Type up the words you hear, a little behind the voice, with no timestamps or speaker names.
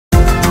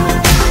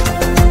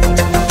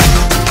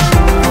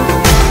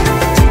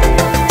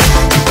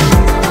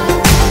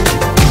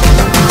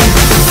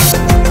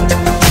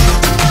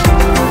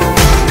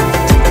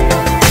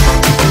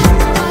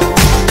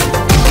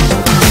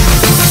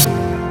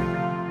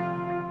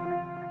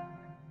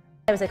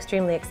I was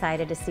extremely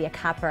excited to see a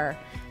copper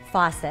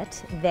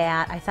faucet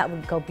that I thought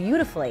would go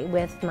beautifully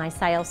with my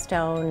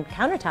SileStone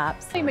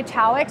countertops.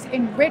 Metallics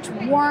in rich,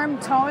 warm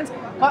tones,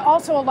 but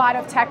also a lot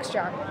of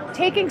texture.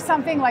 Taking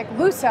something like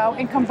Lusso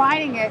and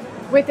combining it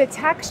with the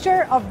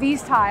texture of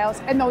these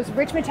tiles and those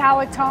rich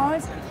metallic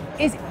tones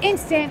is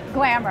instant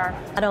glamour.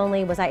 Not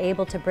only was I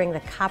able to bring the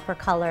copper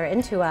color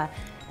into a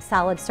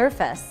solid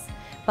surface,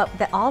 but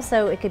that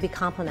also it could be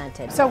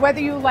complemented. So whether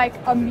you like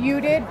a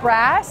muted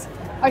brass,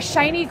 a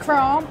shiny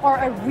chrome, or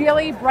a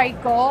really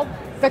bright gold,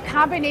 the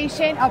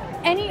combination of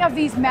any of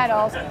these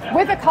metals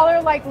with a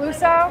color like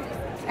Lusso,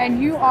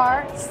 and you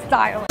are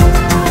stylish.